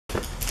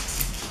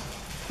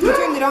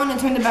it on and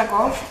turned it back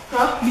off?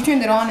 Huh? You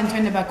turned it on and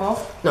turned it back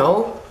off?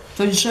 No.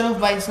 So you shut off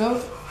by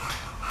itself?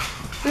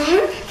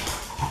 It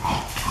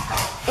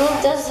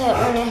does it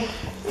when it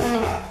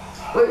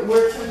Wait,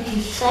 where's the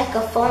piece? it's like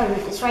a phone.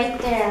 It's right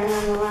there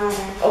on the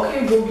ladder.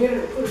 Okay, go get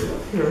it. Put it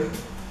up here.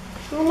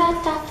 We're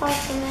not that far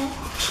from it.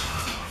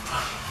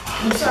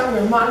 You sound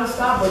your mom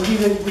stop, but you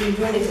didn't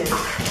do anything.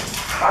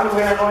 I'm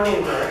gonna go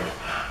in there.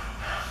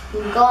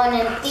 We're going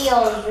in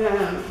Theo's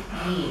room.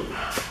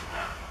 Yeah.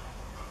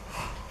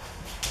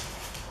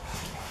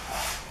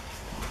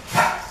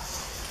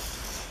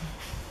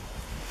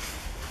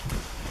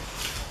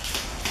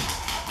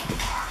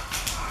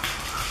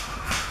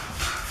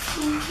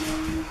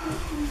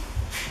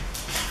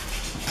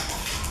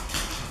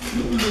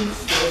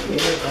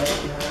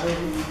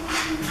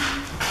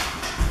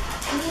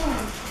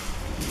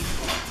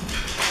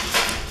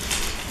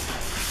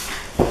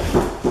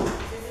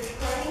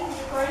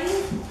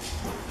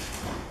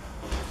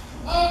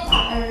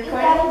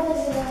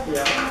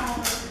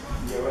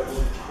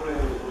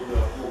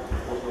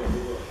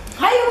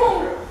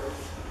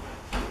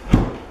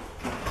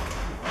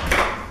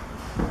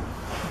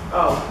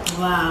 Oh.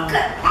 Wow.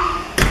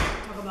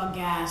 Talk about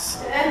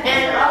gas. And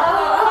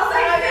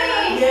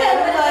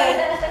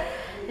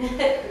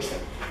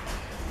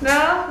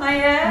No, not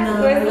yet.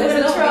 No, Where's there's the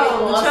no troll?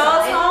 vehicle The troll's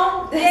outside. home?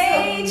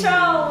 Yay,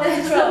 troll!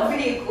 Where's the troll?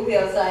 vehicle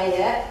outside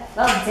yet.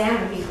 Oh,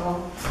 damn people.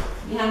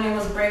 You have me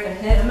almost break a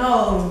hip.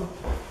 No.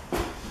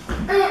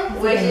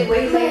 Where's he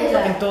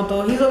Fucking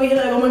Toto. He's over here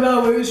like, oh my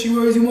god, where is she?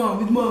 Where is your mom?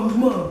 His mom, his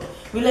mom.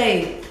 We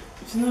like,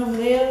 she's not over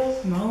there?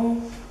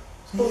 No.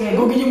 So he's like,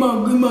 go get your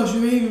mom, good mom, she's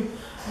right here.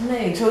 I'm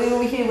like, so we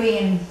over here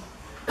waiting.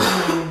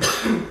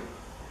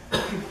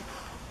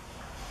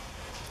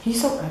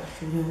 He's so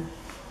extra, dude.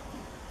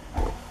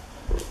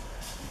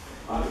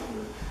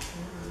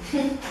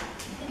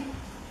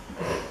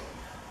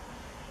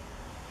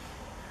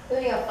 We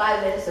only got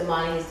 5 minutes of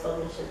money, he's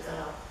told me shit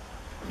out.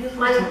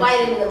 Mine's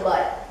bite him in the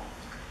butt.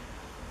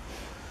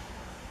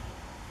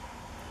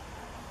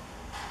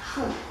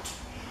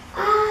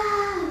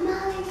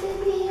 Mommy, give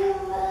me your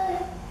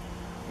butt.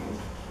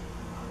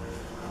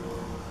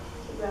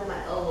 He grabbed my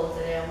elbow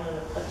today, I wanted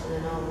to punch in the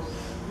nose.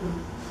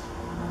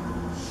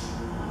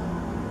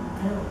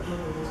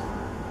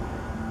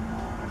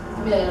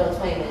 It'll be like another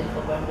 20 minutes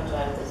before I'm gonna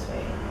drive this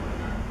way.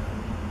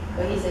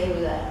 But he said he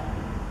was at.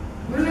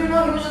 We don't even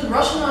know, he was just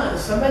rushing on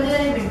us. Somebody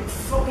didn't even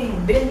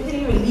didn't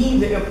even leave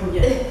the airport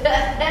yet.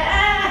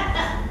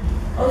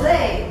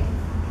 Jose!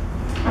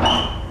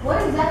 What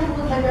exactly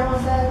looks like Grandma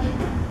said?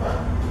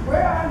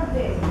 Where are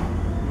they?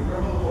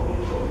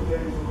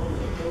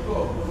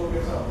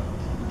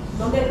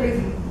 Don't get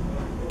crazy.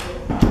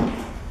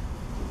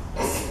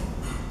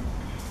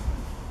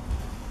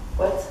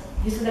 What?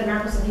 You said that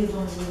Grandpa said he was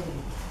on his way.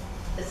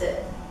 That's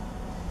it.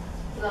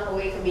 He's not gonna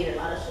wait for me to a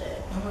lot of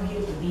shit. I'm gonna heat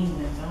up the beans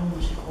then, 'cause I don't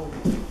want shit cold.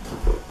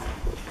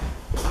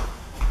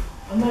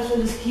 I'm not sure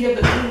just heat up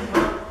the beans,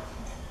 bro.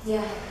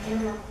 Yeah, I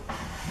don't know.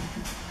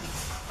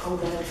 Cold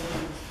that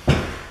beans.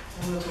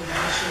 I'm gonna cook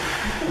that shit.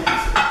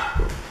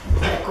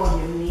 That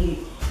coño, y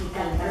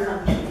calentar la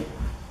mente.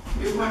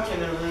 You're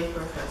watching a late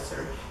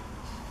professor.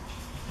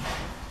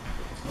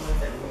 What is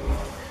that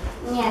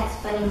movie? Yeah, it's a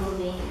funny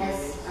movie.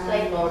 It's It's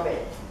like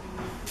Morbid.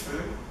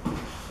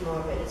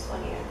 Morbid is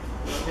funnier.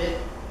 Morbid?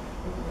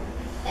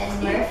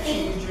 Ed Murphy.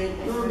 You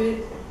drink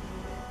Morbid?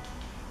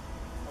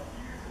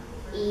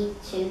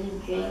 Eat to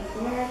drink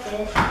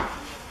Murphy.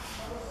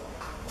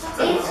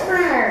 It's for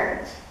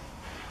nerds.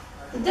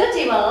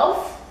 Dirty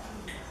mouth.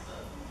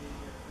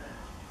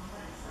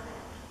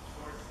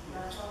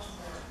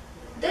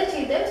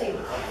 Dirty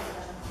mouth.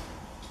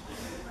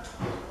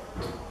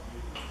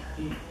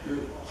 Eat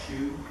good,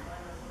 chew.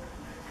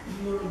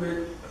 A little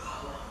bit.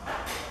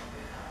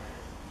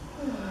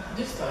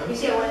 This time. You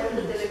see, I went in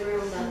the living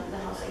room, the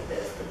house like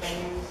this, the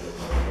dining room, the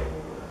living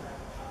room.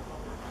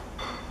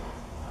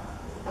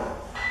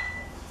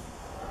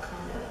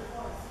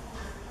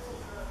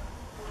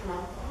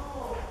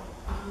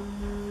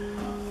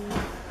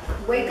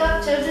 Wake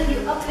up, children, you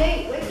up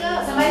late. Wake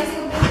up. Somebody take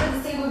a picture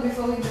of the table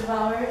before we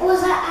devour it.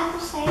 Was that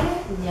apple cider?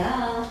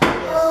 Yeah.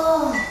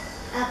 Oh,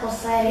 apple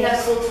cider. You have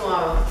school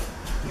tomorrow.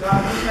 You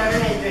are to start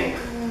and drink.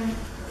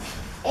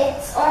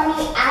 It's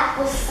only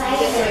apple I get so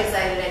cider.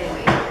 excited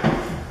anyway.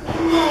 Oh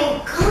my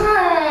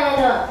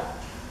god.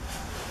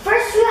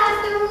 First you have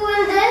to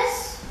ruin this.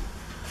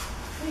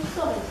 Who you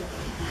talking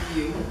to?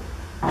 You.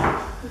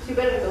 She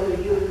better go to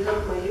you. You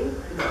talking about you?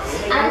 No.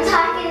 I'm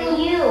talking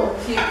to you.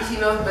 She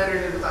knows better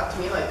than to talk to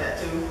me like that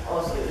too.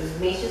 Also, does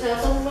Misha say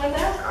something like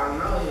that? I don't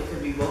know. It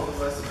could be both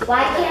of us.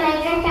 Why can't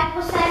I drink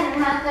apple cider? I'm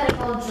not gonna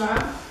go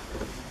drunk.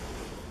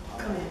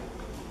 Come here.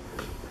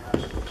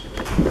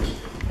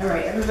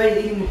 Alright, everybody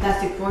eating the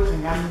plastic forks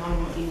and I'm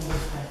not eating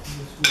this plastic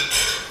food.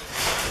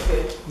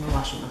 Okay. I'm gonna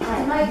wash them up.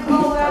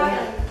 Michael, where are you?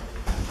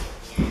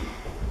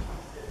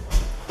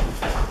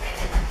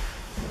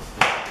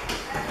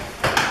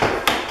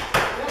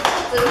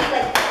 To me like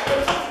that.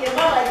 Don't talk to your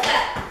mom like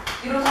that.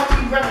 You don't talk to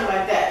your brother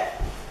like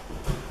that.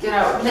 Get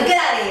out. Now get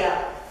out of here.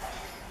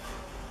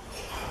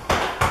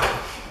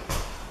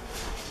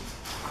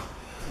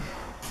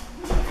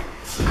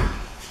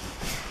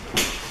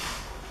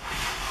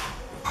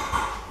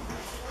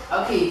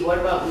 Steve, what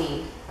about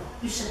me?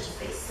 You shut your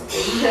face.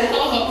 Between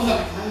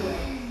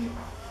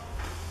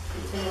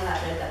what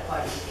happened at that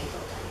party, you think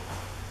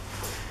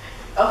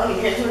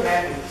Okay, here's what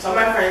happened. So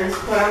my friends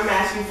put on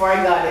masks before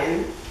I got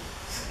in.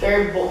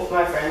 Scared both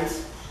my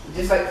friends.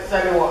 Just like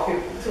started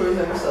walking towards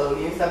them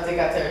slowly and stuff. They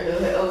got terrified. They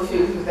was like, oh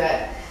shoot, who's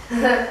that?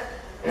 And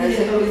I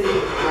said, who's it?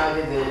 No,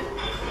 they didn't.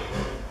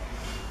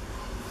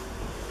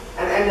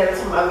 And then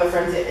some other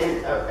friends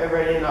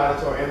already in the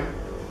auditorium.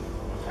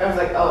 I was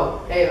like,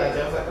 oh, hey, like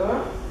I was like,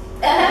 oh.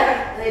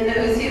 They knew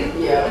it was you?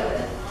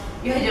 Yeah.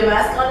 You had your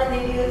mask on and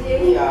they knew it was you?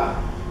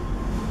 Yeah.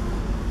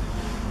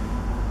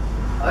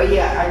 Oh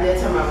yeah, I did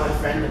tell my one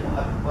friend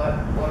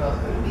what else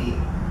could it be.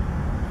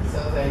 So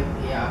then,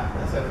 yeah,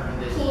 that's what friend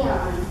did.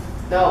 Keon.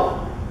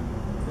 No,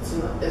 it's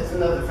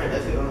another friend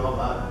that you don't know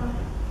about.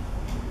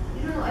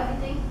 You don't know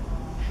everything?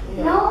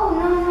 Yeah.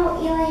 No,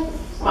 Eli.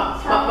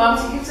 My mom,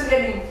 she keeps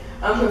getting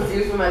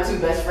confused with my two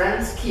best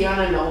friends, Keon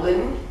and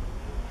Nolan.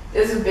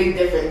 There's a big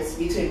difference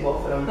between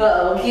both of them.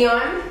 Uh-oh.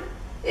 Keon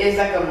is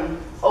like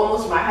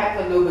almost my height,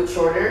 but a little bit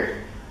shorter.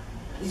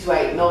 He's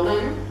white.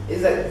 Nolan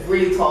is like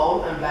really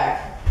tall and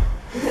black.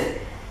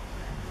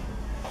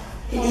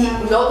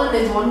 Nolan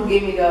is the one who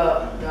gave me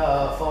the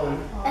phone.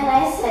 And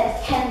I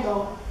said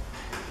Kendall.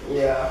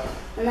 Yeah.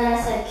 And then I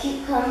said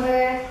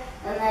cucumber.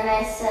 And then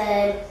I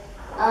said,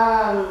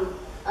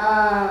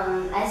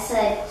 I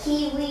said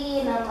kiwi.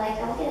 And I'm like,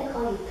 I'm gonna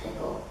call you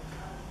pickle.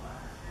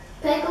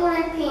 Pickle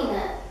and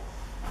peanut.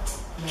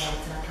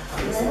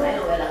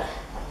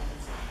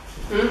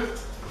 Hmm?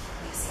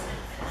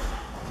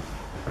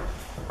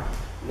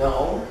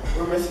 No,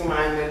 we're missing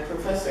my good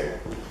professor.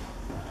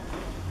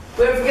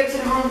 Whoever gets to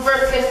the room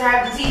first gets to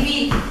have the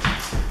TV.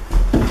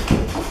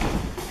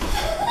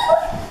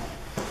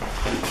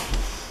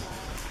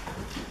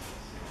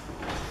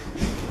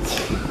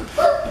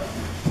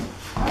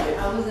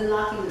 I was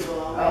unlocking the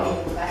door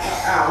already. Back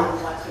up.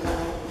 Ow. Watching my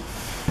own.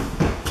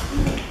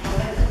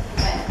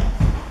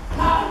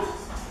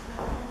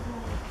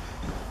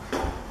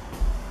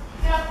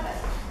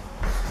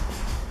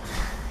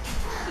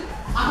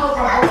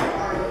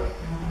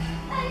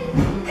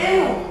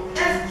 Ew,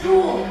 that's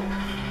cool.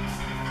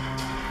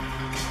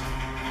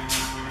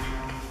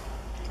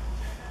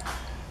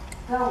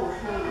 So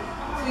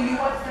you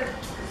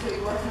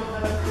watch no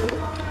level 2?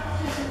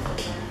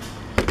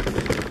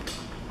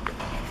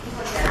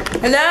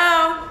 Hello?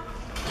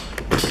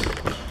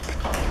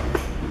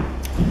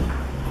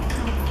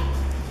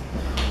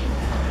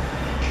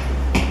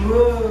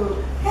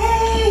 Whoa.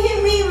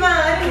 Hey, Mima. I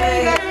didn't know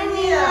you got in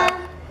here.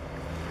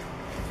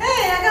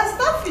 Hey, I got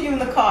stuff for you in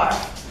the car.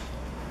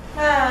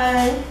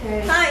 Hi.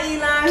 Hey. Hi,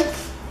 Eli.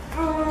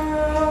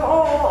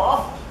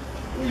 Oh.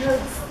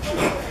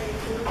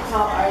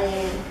 How are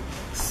you?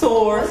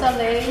 Sore. What's up,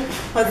 lady?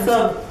 What's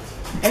up?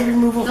 Every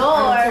move on.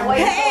 Sore. Why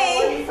you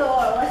Hey.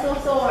 sore? What's so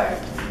sore?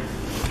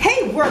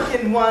 Hey,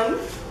 working one.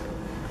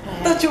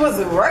 Thought you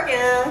wasn't working.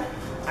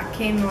 I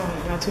came on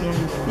not too long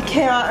ago. You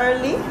came out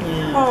early?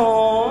 Yeah.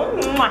 Oh.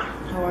 Mwah.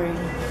 How are you?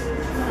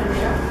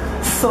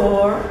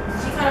 Sore.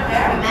 She cut her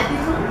hair?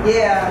 Matthew's home?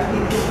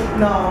 Yeah.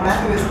 No,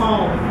 Matthew is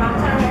home. Mom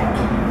cut her hair?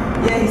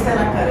 Yeah, he said I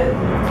cut it.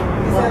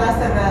 He said I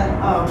said that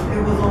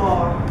it was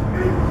all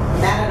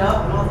matted up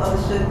and all this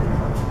other shit.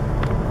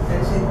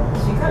 And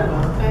she cut it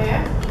off. Her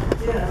hair?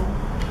 Yeah.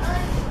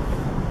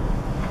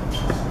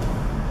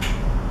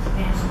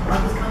 Damn, so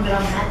Marcus come get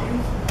on Matthew?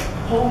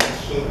 Holy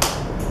shit.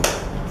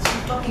 She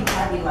fucking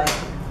had me like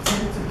 10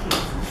 to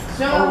kids.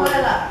 Show me what I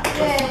like.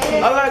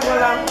 I like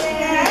what I'm.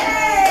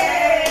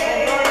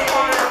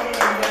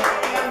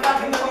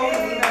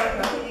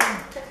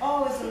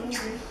 Oh, it's a movie.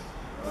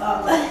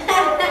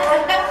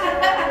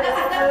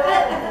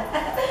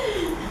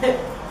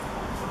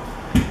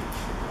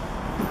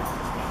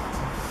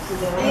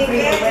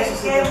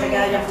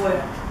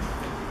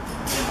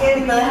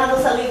 Está dejando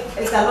salir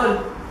el calor.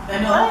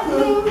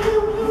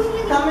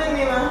 Come in,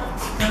 Mima.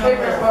 Hey,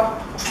 Grandpa.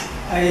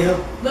 Ahí, hijo.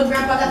 Look,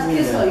 Grandpa got the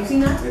kiss for you. See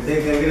that? Me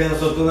tiene que querer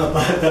soltar una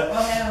pata.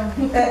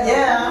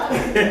 Yeah.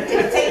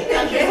 Take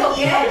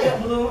pictures of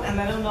blue and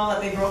let them know that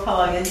they broke her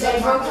luggage. They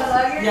broke her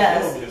luggage?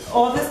 Yes.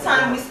 All this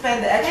time we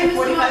spend the extra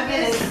 45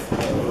 minutes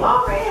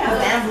Oh, with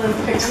yeah. ambulance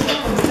pictures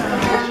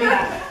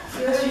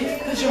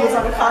because she was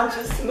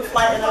unconscious in the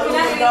flight and I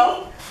didn't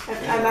know.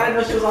 And I didn't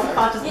know she was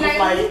unconscious in the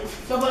flight.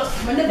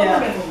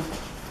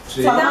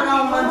 Sí. So I found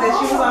out on Monday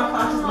she was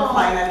unconscious in the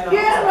flight and I didn't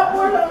know.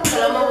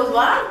 Paloma was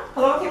what?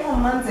 Hello came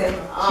on Monday.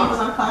 She was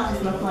unconscious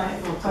in the flight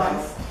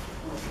twice.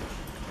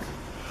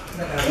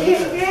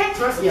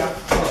 Yeah.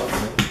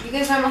 You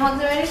guys have my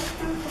hugs already?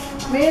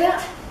 Mira,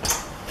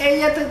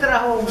 ella te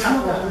trajo una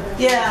cosa.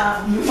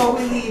 Yeah, before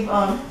we leave,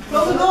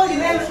 close the door, you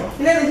let the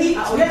heat,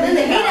 Then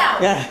the heat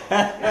out. Yeah.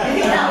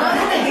 heat out. No,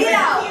 then the heat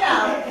out. Heat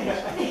out.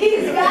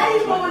 He's got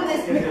you moving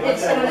this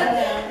bitch.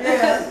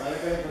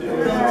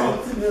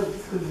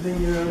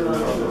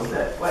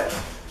 What?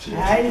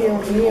 Ay,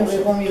 Dios mío, qué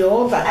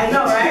comidota. I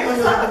know, right?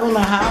 What's up? Tengo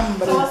una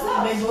hambre. So what's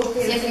up?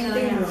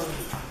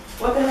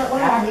 What the hell?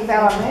 What happened? Aquí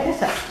estaba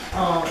mesa.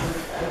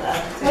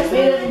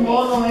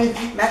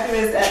 Matthew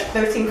is at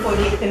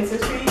 1348 Pinson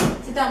Street.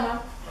 Sit down, Mom.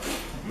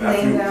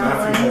 Laying down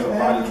Matthew has a right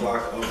body there.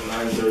 clock of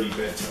 9:30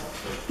 bedtime.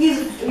 He's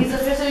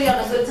officially on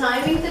a good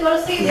timing to go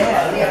to sleep.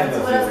 Yeah, Yeah. To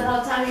whatever how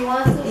time he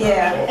wants to.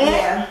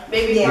 Yeah.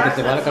 Maybe Yeah. Mark's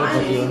Te va a not sacar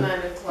fine, contigo. it's 9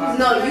 o'clock.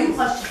 No, you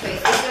hush your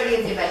face. 8:30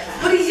 is your bedtime.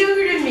 But he's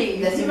younger than me.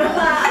 That's your Yeah,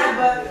 bedtime.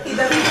 but he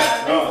doesn't have.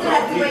 You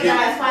have to wake up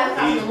at 5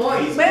 o'clock in the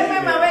morning. Wait.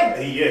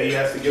 Yeah, he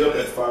has to get up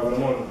at 5 in the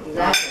morning.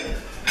 Exactly.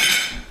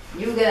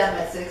 You get up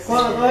at 6.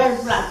 Well,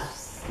 where's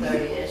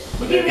 30-ish.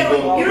 But then he goes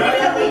You don't back-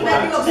 have to be back.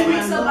 You go pick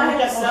somebody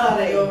himself.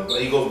 But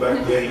he goes back,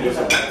 yeah, he goes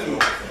back to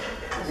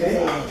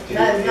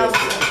That is not.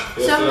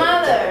 Some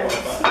mother.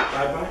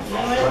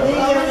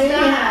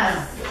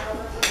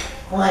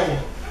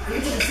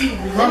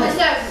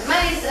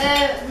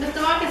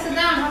 Mr. Marcus, sit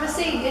down, have a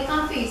seat, get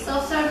comfy,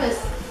 self-service.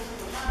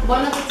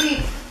 Bon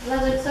appetit.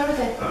 Let's serve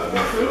it.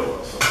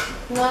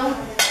 No?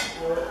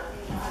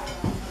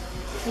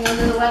 You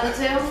gonna do the weather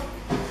too?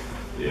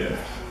 Yeah.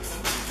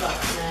 Fuck,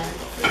 man.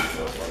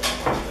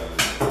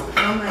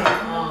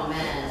 Oh,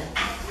 man.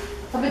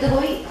 Papito, go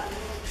eat.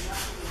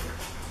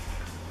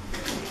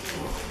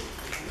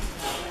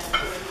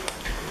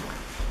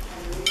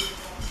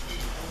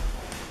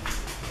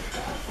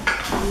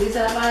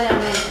 Lisa, la para allá,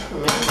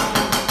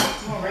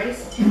 como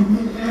race.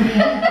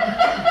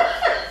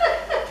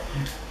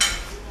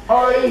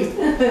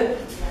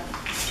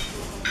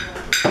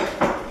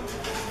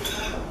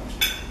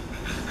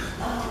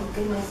 Oh,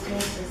 goodness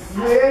gracious.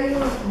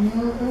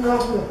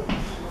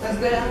 That's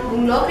good.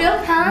 ¿Un locrio?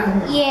 Huh?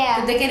 Yeah.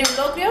 ¿Usted quiere un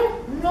locrio?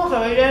 No,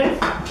 caballero.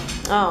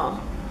 Oh.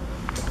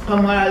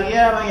 Como a las 10 de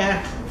la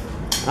mañana.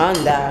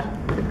 Anda.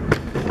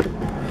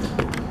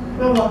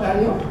 No, no,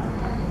 cariño.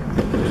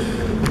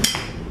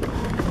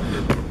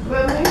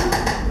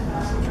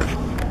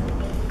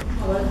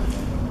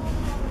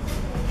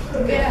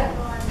 ¿Qué?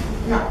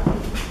 No.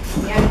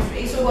 Ya,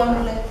 hizo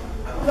guandule.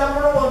 Dame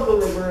una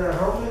guandule, pero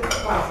no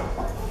pasa.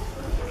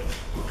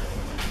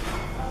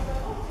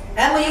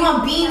 Emma, you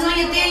want beans on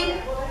your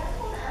thing?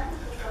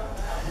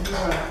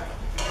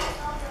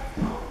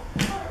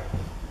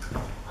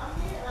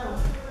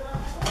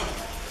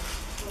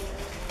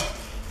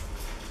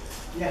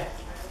 Yeah.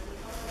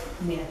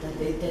 Mira, te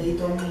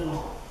edito mi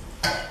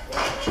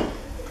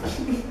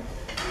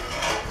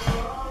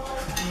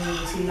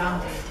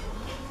cilantro.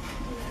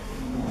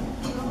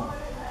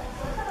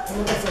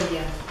 ¿Cómo te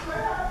sería?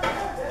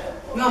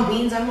 You want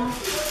beans, Emma?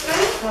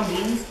 You want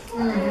beans?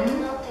 No,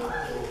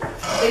 thank you.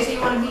 They say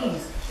you want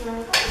beans. You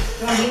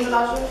want beans,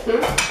 Elisha? You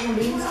want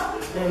beans? No,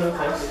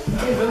 thanks.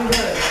 It's really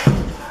good.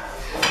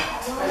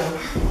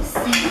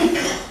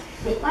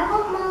 Why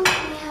won't mom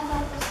let me have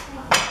apple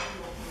cider?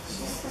 It's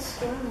just a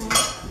experiment.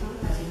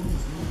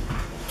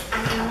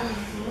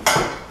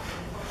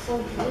 So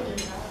pretty.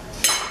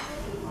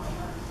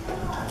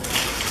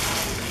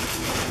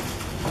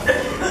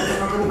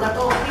 Tengo que buscar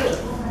todo, tío.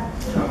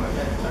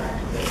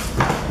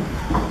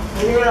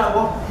 Mira el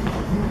agua.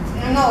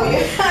 No, yo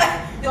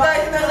estaba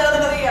diciendo eso el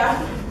otro día.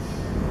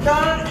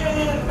 Estaba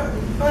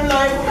en la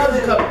época de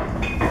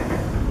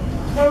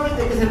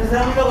que se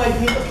empezaron los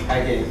gallitos.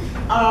 Aquí.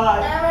 I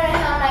already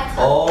have my cup.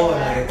 Oh,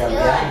 la que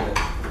cambiaste.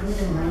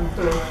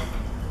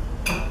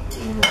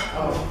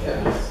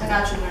 I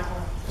got you, Marco.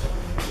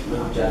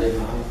 Ya le dije.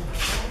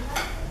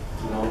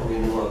 No, porque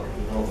no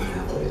comí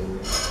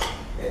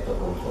esto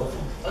con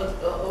cosas.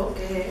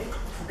 Okay.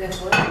 ¿Qué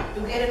fue? ¿Tú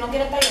quieres, no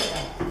quieres payota?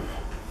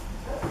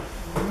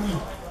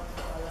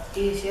 Y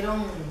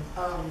hicieron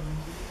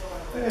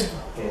 ¿Qué es eso?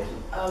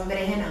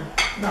 berenjena.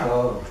 No.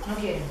 ¿No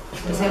quieres?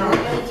 ¿De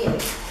cebolla no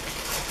quieres?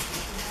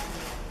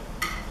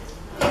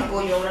 ¿Quieren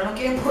pollo? ¿Ahora no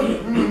quieren pollo?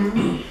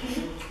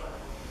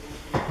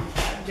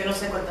 Yo no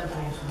sé cuál tanto eso.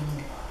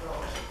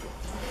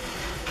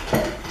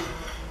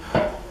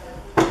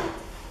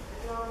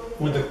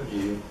 Mucho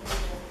cuchillo.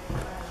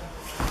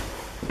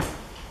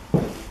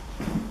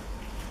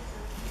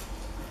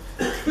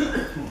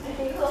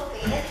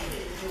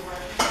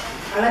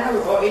 I like how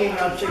we're all eating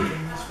raw chicken.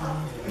 That's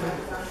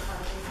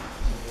fine.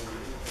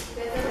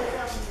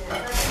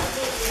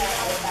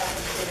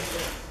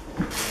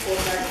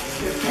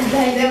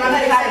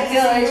 They try to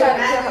kill her.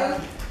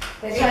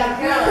 They try to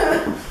kill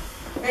her.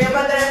 Ellos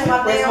van a tener un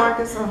Where's bateo.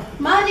 Marcus?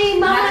 Money,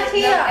 mama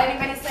here.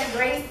 Everybody said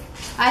grace.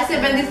 I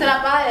said bendice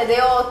la padre. They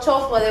all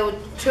choked while they were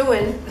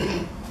chewing.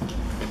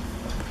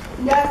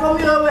 Ya he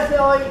comido veces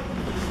hoy.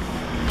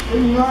 Y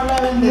no la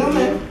vendí.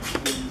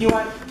 You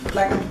want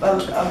like a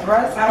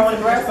breast? I don't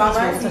want breast on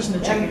breast. rice. Touching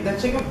the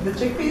chicken. The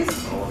chickpeas.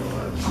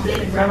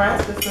 The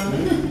rice. This one.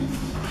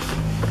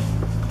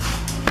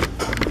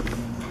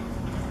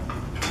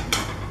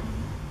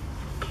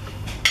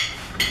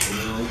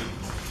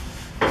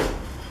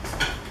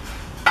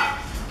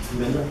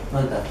 Menos,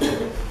 falta. Acá.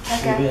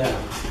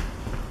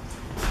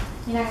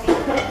 Mira aquí.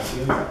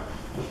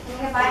 ¿Tienes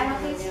que pagar,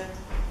 Matisse?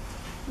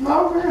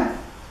 No, mira.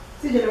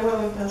 Sí, yo le voy a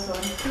dar un pedazo.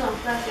 No,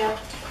 gracias.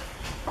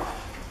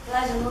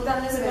 Gracias, no te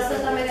andes Me pasa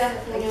otra media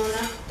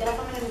cañona. Ya la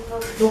comida en todo.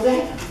 ¿Tú qué?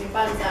 Sin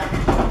falta. Ok,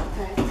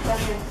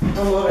 gracias.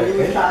 No, are you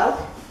child?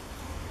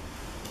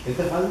 ¿Qué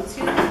te falta?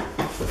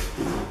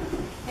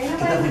 Ain't ¿Qué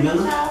estás nobody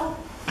fumando?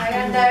 I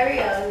got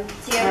diarrhea.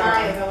 TMI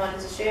if I wanted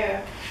to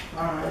share.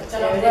 Alright.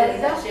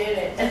 Share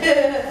it.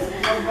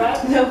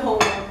 No,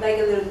 like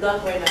a little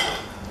duck right now.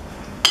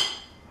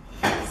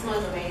 It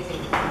smells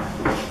amazing.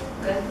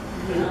 Good.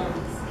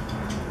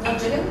 No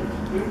chicken?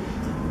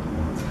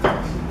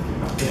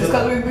 Just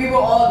because we were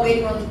all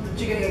waiting on the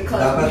chicken to get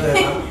Dapat cut.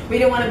 eh, We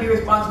didn't want to be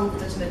responsible for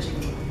touching the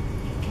chicken.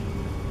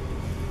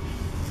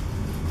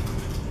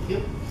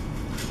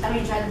 Have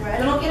you tried the bread?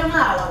 Yo no quiero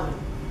nada,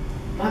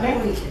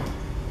 güey.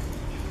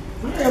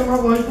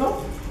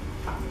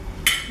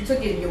 You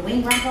took your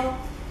wing, grandpa?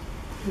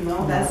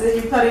 No, that's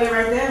it. You cut it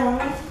right there,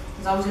 homie.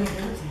 Because I was going to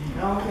give it to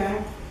him. Okay.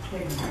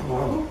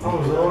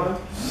 Oh, Lord.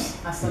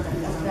 I still got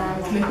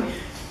that.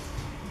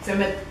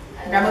 Damn it.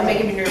 Grandma's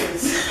making me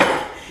nervous.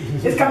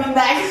 It's coming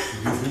back.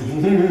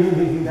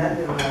 That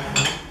didn't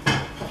happen.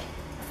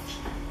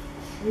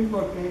 We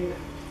both made it.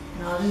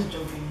 No, I'm just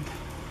joking.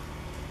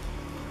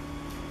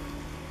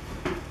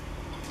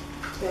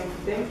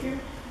 Thank you.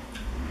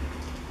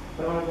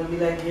 But I'm gonna be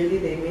like, really?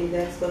 They made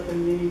that stuff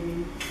and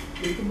really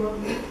think about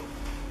it?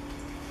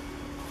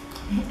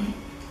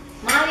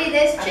 Mommy,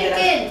 there's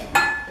chicken.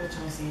 What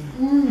you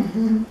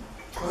saying?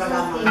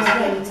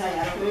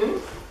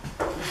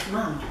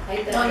 Mom.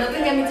 No,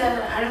 nothing can be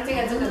done. I don't think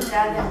I took a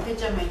goddamn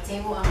picture of my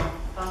table and my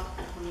fuck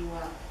when you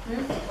were.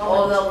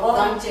 Oh, the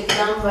dumb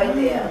chicken right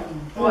there.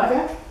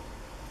 What?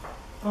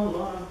 Oh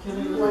Lord, I'm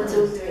killing you. 1,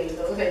 2, 3.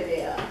 Those right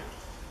there.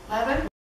 What happened?